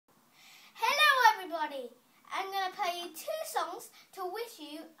everybody. I'm going to play you 2 songs to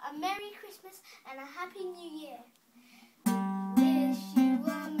wish you a Merry Christmas and a Happy New Year.